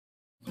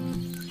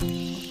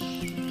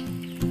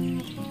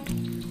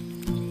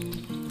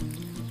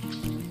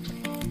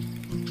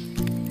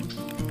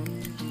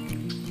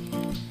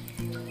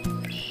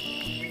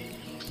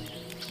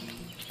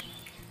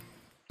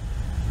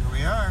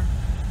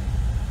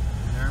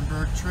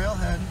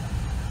trailhead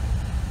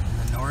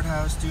in the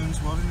Nordhouse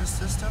Dunes Wilderness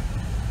System,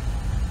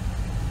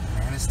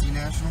 Manistee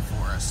National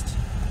Forest.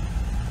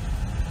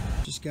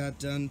 Just got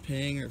done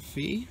paying our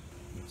fee.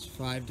 It's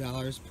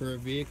 $5 per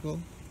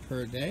vehicle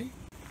per day,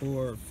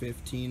 or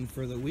 $15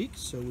 for the week,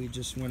 so we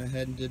just went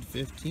ahead and did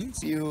 15.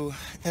 If you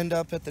end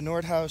up at the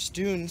Nordhouse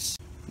Dunes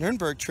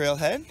Nürnberg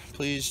trailhead,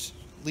 please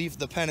leave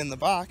the pen in the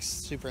box.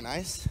 Super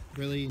nice.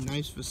 Really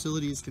nice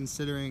facilities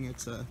considering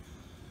it's a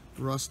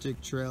rustic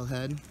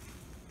trailhead.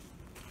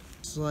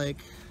 It's like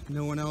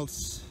no one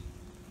else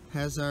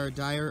has our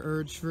dire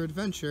urge for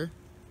adventure.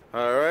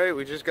 Alright,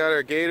 we just got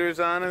our gaiters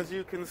on, as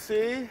you can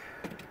see.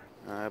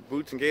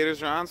 Boots and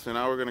gaiters are on, so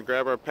now we're going to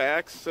grab our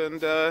packs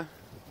and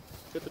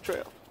hit the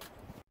trail.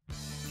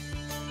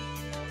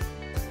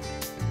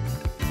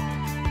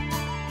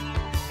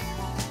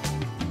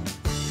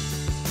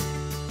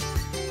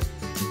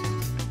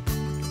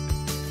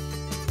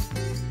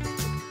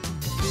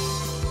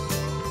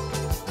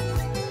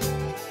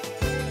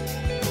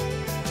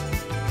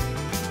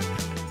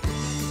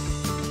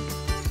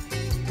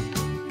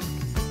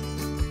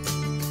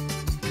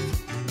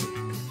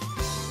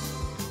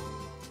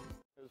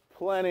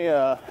 Plenty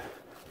of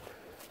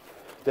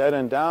dead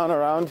and down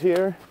around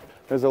here.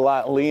 There's a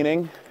lot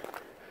leaning,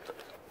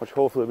 which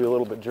hopefully will be a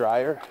little bit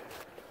drier.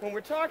 When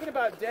we're talking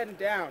about dead and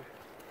down,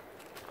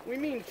 we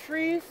mean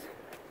trees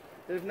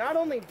that have not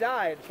only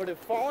died, but have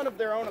fallen of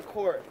their own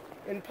accord.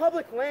 In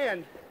public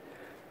land,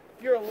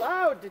 you're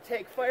allowed to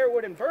take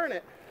firewood and burn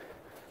it,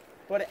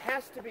 but it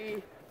has to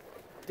be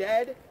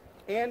dead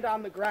and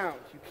on the ground.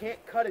 You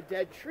can't cut a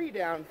dead tree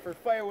down for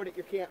firewood at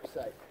your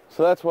campsite.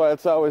 So that's why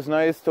it's always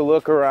nice to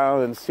look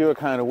around and see what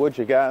kind of wood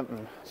you got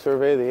and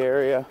survey the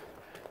area.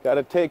 Got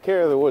to take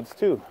care of the woods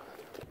too.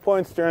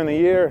 Points during the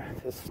year,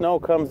 the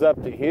snow comes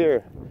up to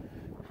here.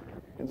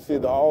 You can see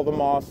all the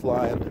moss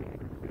lined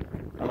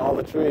on all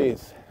the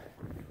trees.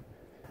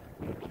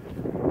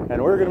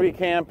 And we're going to be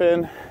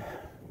camping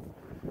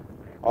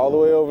all the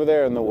way over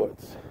there in the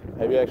woods.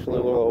 Maybe actually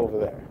a little over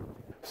there.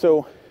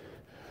 So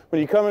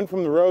when you come in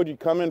from the road, you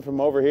come in from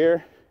over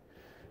here.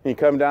 You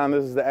come down,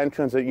 this is the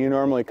entrance that you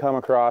normally come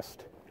across.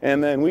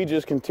 And then we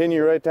just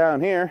continue right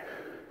down here,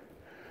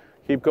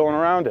 keep going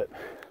around it.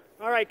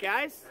 All right,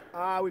 guys,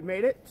 we've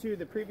made it to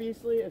the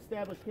previously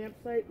established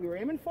campsite we were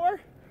aiming for.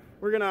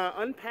 We're gonna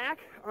unpack,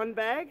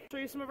 unbag, show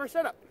you some of our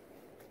setup.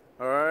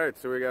 All right,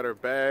 so we got our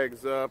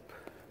bags up.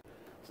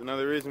 So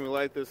another reason we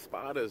like this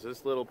spot is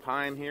this little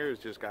pine here has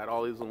just got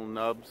all these little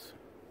nubs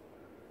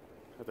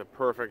at the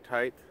perfect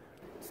height.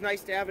 It's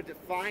nice to have a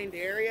defined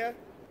area.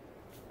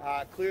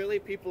 Clearly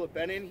people have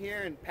been in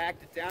here and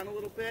packed it down a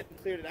little bit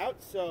and cleared it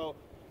out, so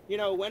you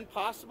know, when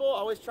possible,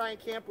 always try and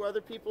camp where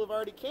other people have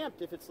already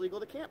camped if it's legal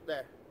to camp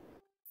there.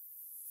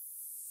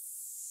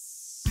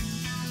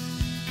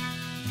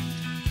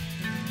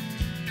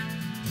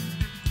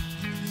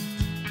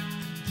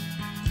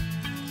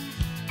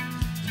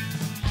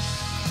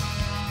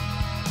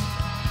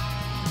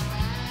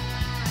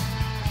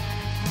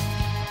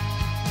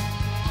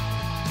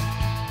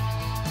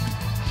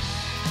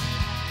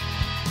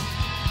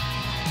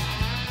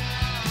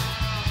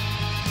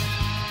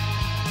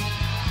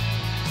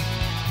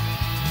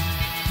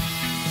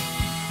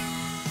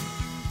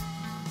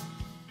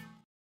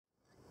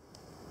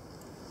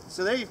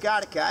 So there you've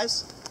got it,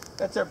 guys.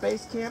 That's our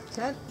base camp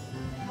tent.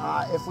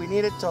 If we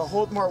need it to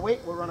hold more weight,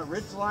 we'll run a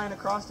ridge line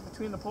across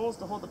between the poles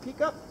to hold the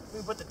peak up.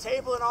 We put the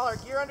table and all our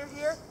gear under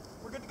here.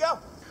 We're good to go.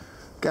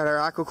 Got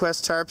our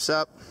AquaQuest tarps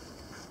up.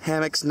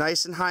 Hammocks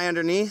nice and high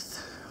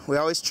underneath. We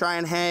always try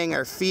and hang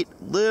our feet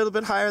a little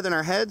bit higher than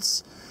our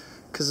heads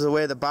because of the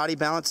way the body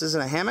balances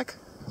in a hammock.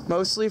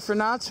 Mostly for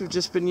knots, we've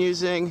just been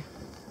using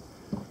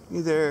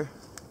either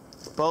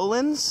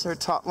bowlines or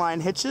taut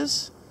line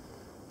hitches.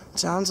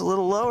 John's a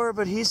little lower,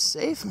 but he's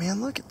safe,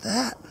 man. Look at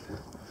that.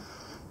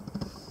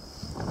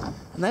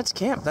 And that's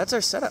camp. That's our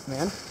setup,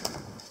 man.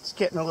 It's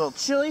getting a little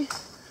chilly.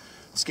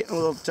 It's getting a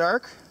little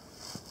dark.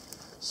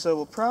 So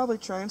we'll probably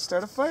try and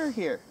start a fire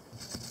here.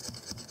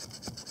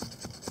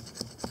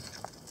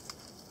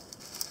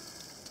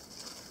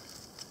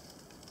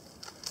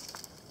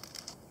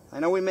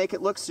 I know we make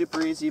it look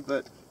super easy,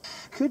 but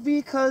could be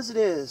because it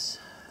is.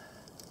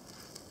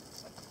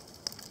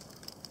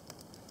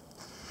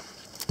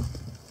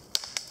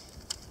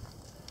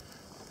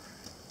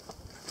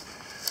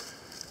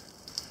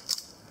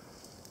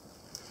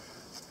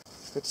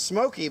 It's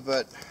smoky,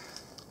 but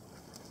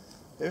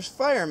there's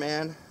fire,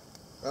 man.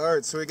 All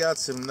right, so we got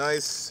some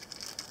nice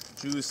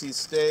juicy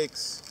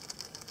steaks.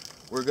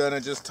 We're gonna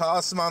just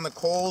toss them on the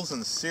coals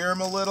and sear them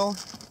a little,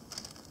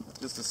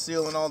 just to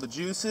seal in all the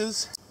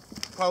juices.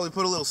 Probably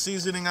put a little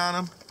seasoning on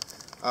them.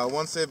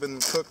 Once they've been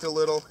cooked a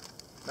little,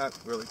 not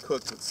really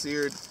cooked, but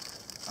seared,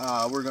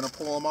 we're gonna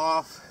pull them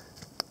off,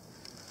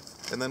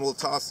 and then we'll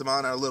toss them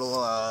on our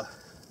little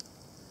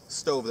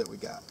stove that we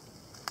got.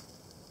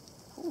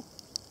 Ooh.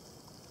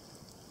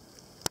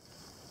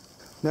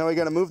 Now we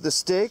gotta move the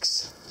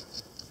steaks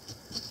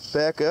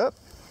back up.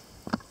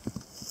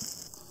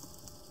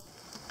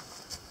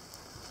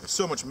 There's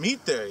so much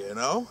meat there, you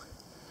know?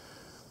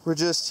 We're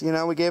just, you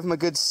know, we gave them a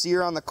good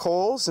sear on the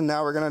coals, and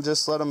now we're gonna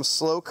just let them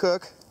slow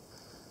cook.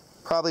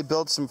 Probably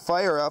build some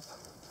fire up,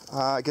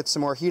 get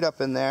some more heat up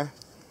in there.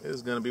 It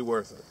is gonna be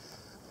worth it.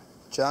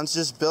 John's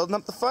just building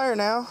up the fire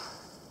now.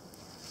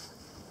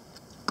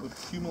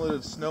 With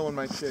cumulative snow in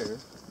my chair.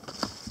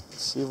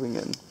 Let's see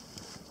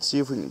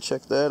if we can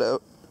check that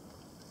out.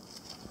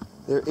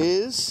 There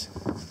is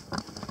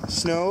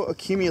snow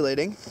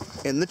accumulating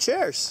in the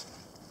chairs.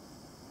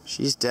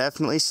 She's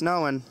definitely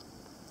snowing.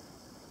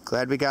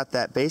 Glad we got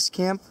that base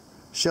camp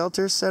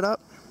shelter set up.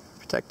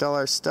 Protect all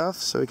our stuff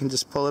so we can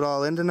just pull it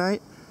all in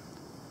tonight.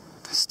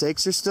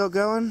 Stakes are still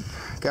going.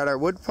 Got our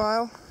wood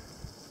pile,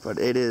 but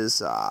it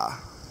is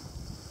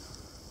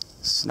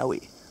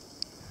snowy.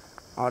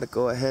 Ought to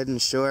go ahead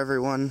and show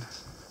everyone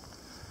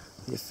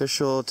the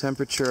official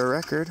temperature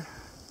record.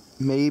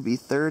 Maybe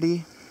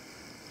 30.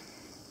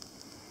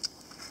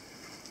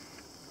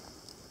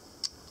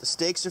 The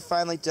stakes are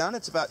finally done.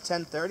 It's about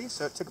 10:30,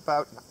 so it took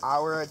about an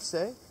hour, I'd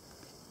say.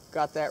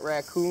 Got that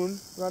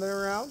raccoon running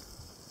around.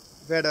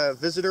 We've had a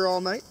visitor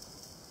all night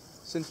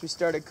since we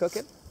started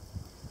cooking.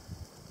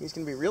 He's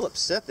gonna be real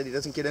upset that he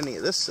doesn't get any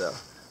of this, so.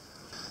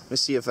 Let me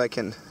see if I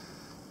can.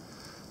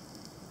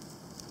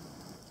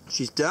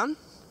 She's done.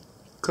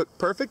 Cooked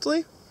perfectly.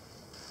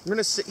 I'm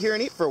gonna sit here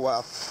and eat for a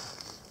while.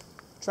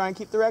 Try and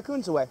keep the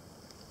raccoons away.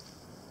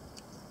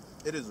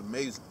 It is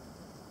amazing.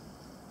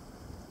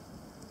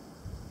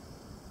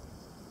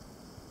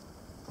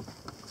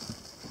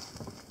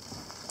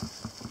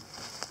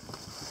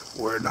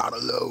 We're not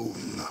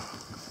alone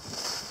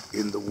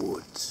in the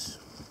woods.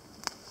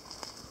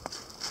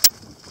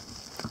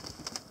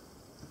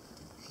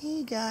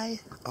 Hey, guy.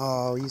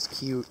 Oh, he's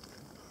cute.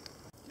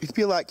 He'd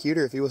be a lot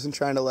cuter if he wasn't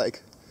trying to,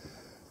 like,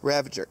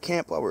 ravage our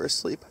camp while we're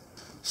asleep.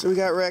 So we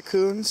got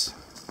raccoons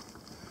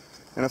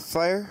and a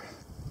fire.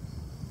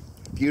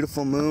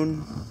 Beautiful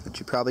moon that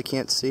you probably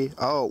can't see.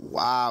 Oh,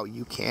 wow,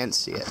 you can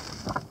see it.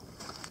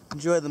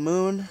 Enjoy the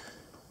moon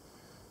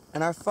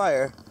and our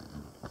fire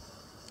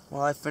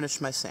while I finish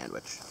my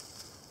sandwich.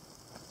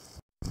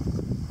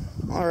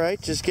 Alright,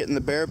 just getting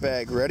the bear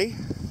bag ready.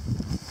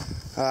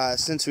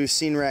 Since we've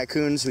seen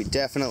raccoons, we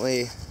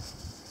definitely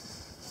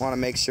want to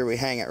make sure we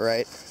hang it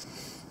right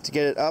to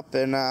get it up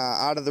and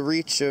out of the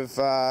reach of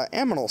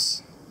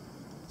animals.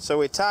 So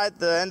we tied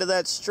the end of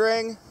that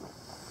string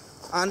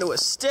onto a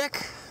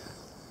stick.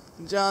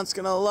 John's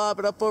gonna lob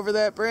it up over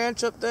that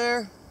branch up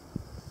there.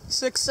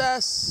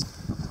 Success!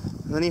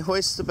 And then he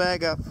hoists the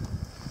bag up.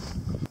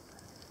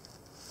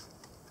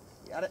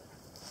 Got it?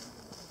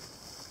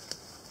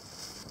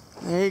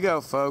 There you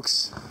go,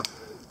 folks.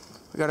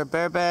 We got our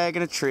bear bag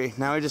in a tree.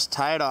 Now we just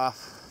tie it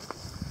off.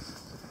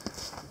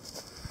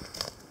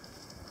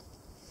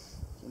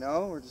 You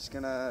know, we're just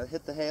gonna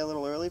hit the hay a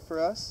little early for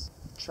us.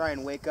 Try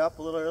and wake up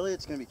a little early.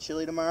 It's gonna be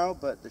chilly tomorrow,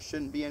 but there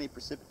shouldn't be any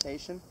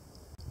precipitation.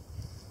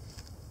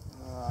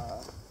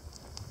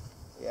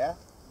 Yeah?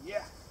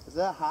 Yeah. Is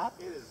that hot?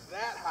 It is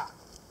that hot.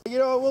 You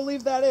know, we'll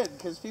leave that in,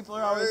 because people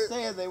are always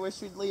saying they wish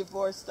we'd leave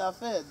more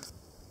stuff in.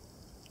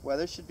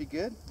 Weather should be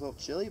good. A little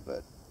chilly,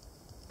 but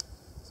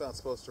It's not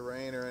supposed to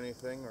rain or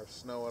anything or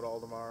snow at all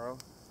tomorrow.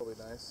 It'll be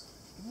nice.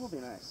 it will be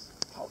nice.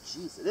 Oh,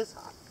 jeez, it is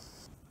hot.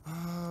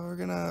 We're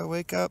gonna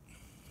wake up,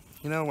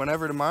 you know,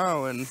 whenever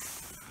tomorrow and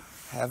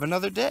have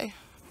another day.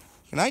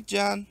 Good night,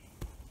 John.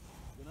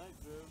 Good night,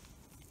 Drew.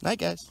 Night,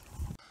 guys.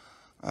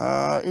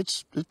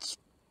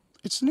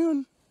 It's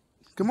noon.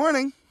 Good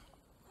morning.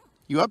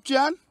 You up,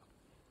 John?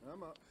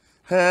 I'm up.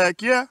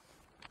 Heck yeah.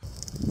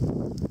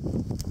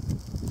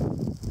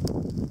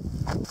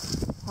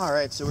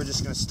 Alright, so we're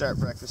just going to start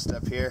breakfast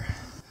up here.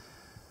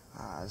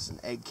 This is an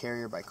egg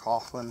carrier by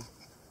Coughlin.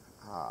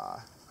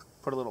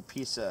 Put a little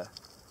piece of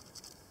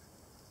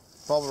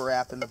bubble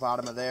wrap in the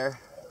bottom of there,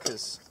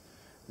 because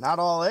not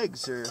all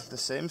eggs are the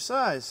same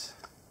size.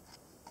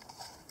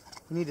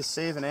 We need to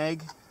save an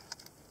egg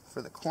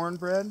for the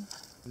cornbread.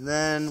 And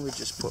then we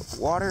just put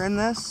water in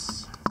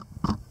this.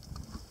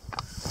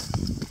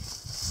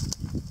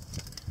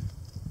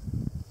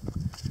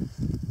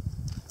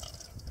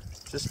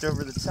 Just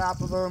over the top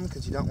of them,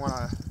 because you don't want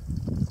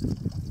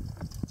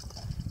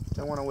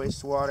to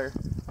waste water.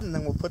 And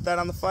then we'll put that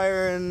on the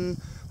fire and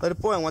let it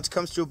boil. Once it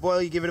comes to a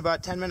boil, you give it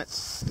about 10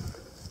 minutes.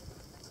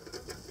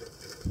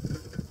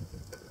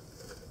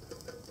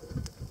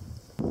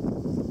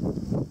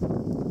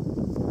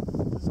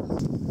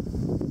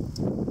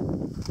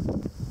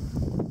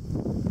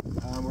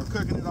 We're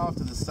cooking it off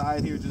to the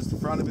side here, just in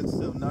front of it,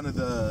 so none of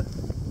the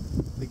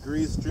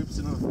grease drips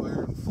into the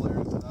fire and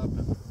flares it up.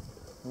 And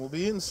we'll be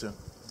eating soon.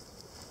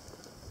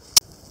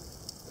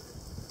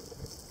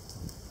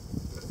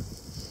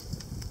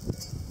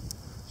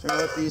 So we're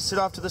going to let these sit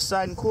off to the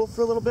side and cool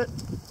for a little bit.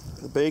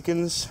 The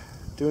bacon's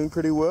doing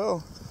pretty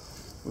well.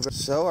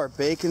 So our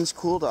bacon's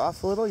cooled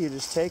off a little. You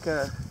just take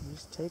a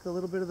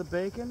little bit of the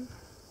bacon,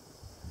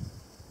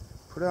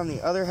 put it on the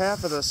other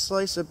half of the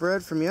slice of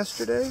bread from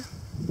yesterday.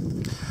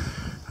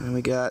 And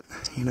we got,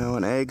 you know,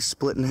 an egg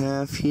split in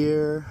half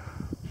here.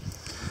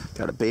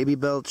 Got a Baby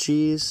Bell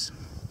cheese.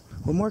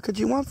 What more could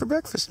you want for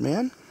breakfast,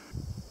 man?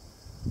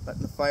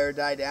 Letting the fire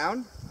die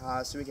down.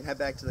 so we can head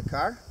back to the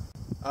car.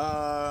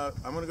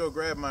 I'm gonna go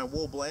grab my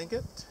wool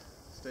blanket.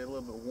 Stay a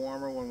little bit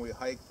warmer when we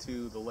hike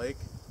to the lake.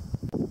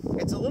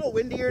 It's a little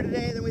windier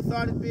today than we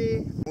thought it'd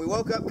be. We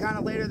woke up kind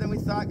of later than we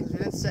thought because we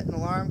didn't set an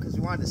alarm because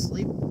we wanted to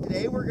sleep.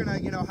 Today we're gonna,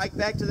 hike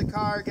back to the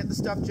car, get the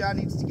stuff John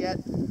needs to get,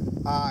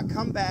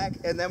 come back,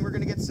 and then we're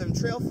gonna get some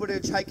trail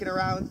footage hiking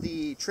around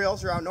the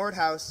trails around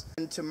Nordhouse.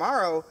 And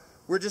tomorrow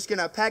we're just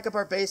gonna pack up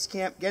our base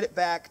camp, get it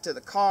back to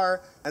the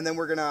car, and then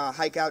we're gonna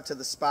hike out to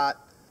the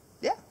spot.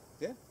 Yeah,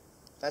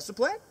 that's the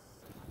plan.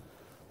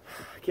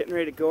 Getting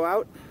ready to go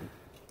out.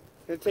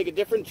 Gonna take a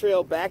different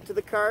trail back to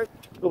the car.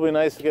 It'll be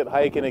nice to get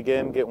hiking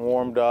again, get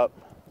warmed up,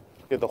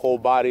 get the whole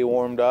body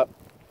warmed up.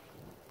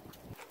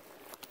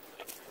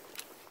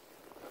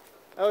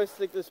 I always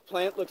think this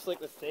plant looks like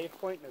the save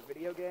point in a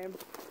video game.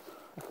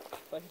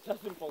 Like it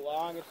doesn't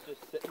belong, it's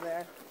just sitting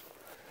there.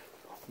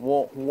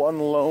 One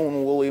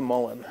lone woolly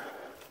mullen.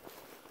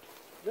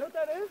 You know what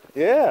that is?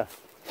 Yeah.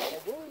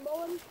 A woolly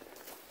mullen?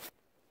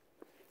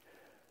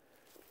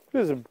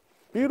 This is a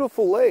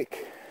beautiful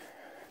lake.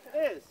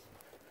 It is.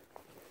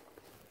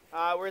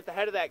 We're at the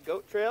head of that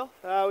goat trail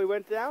we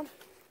went down.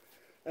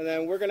 And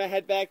then we're going to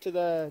head back to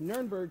the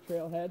Nürnberg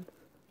trailhead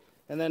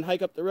and then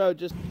hike up the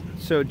road.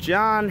 So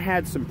John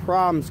had some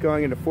problems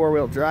going into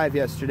four-wheel drive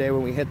yesterday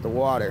when we hit the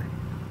water.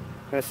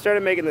 And it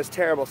started making this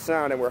terrible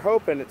sound, and we're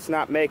hoping it's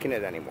not making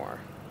it anymore.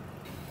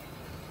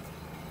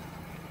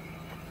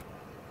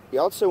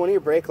 Also, one of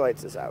your brake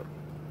lights is out.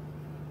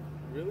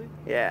 Really?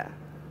 Yeah.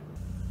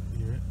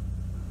 Hear it?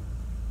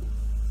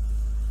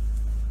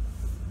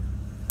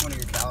 One of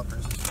your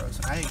calipers is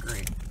frozen. I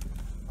agree.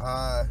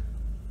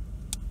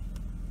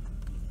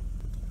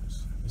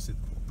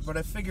 But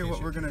I figure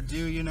what we're gonna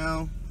do,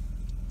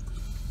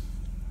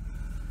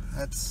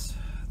 that's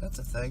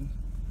a thing.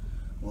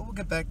 Well, we'll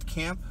get back to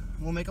camp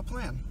and we'll make a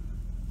plan.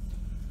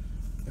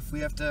 If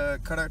we have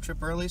to cut our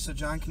trip early so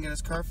John can get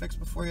his car fixed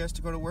before he has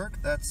to go to work,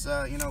 that's,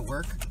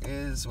 work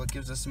is what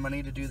gives us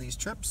money to do these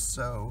trips,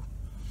 so...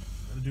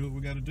 Gotta do what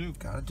we gotta do.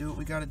 Gotta do what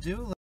we gotta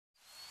do.